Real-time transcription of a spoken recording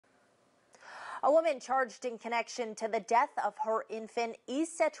A woman charged in connection to the death of her infant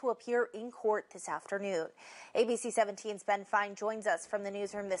is set to appear in court this afternoon. ABC 17's Ben Fine joins us from the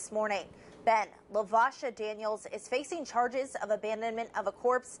newsroom this morning. Ben, Lavasha Daniels is facing charges of abandonment of a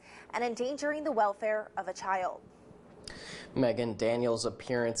corpse and endangering the welfare of a child. Megan Daniels'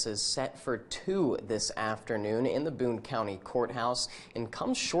 appearance is set for 2 this afternoon in the Boone County Courthouse and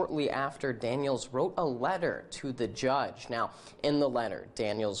comes shortly after Daniels wrote a letter to the judge. Now, in the letter,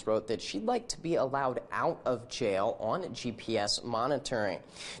 Daniels wrote that she'd like to be allowed out of jail on GPS monitoring.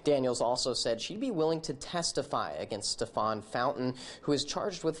 Daniels also said she'd be willing to testify against Stefan Fountain, who is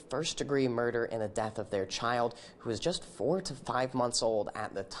charged with first-degree murder in the death of their child, who was just 4 to 5 months old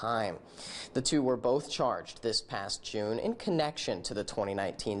at the time. The two were both charged this past June in connection to the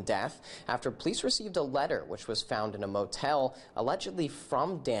 2019 death after police received a letter which was found in a motel allegedly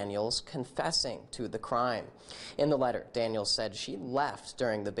from Daniels confessing to the crime. In the letter, Daniels said she left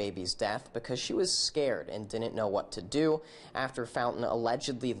during the baby's death because she was scared and didn't know what to do after Fountain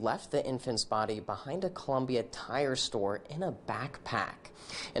allegedly left the infant's body behind a Columbia Tire store in a backpack.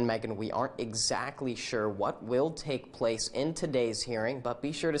 And Megan, we aren't exactly sure what will take place in today's hearing, but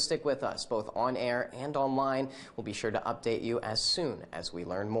be sure to stick with us both on air and online. We'll be sure to update you as soon as we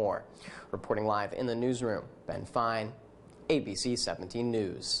learn more. Reporting live in the newsroom, Ben Fine, ABC 17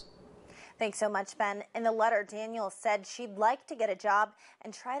 News. Thanks so much, Ben. In the letter, Daniels said she'd like to get a job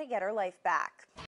and try to get her life back.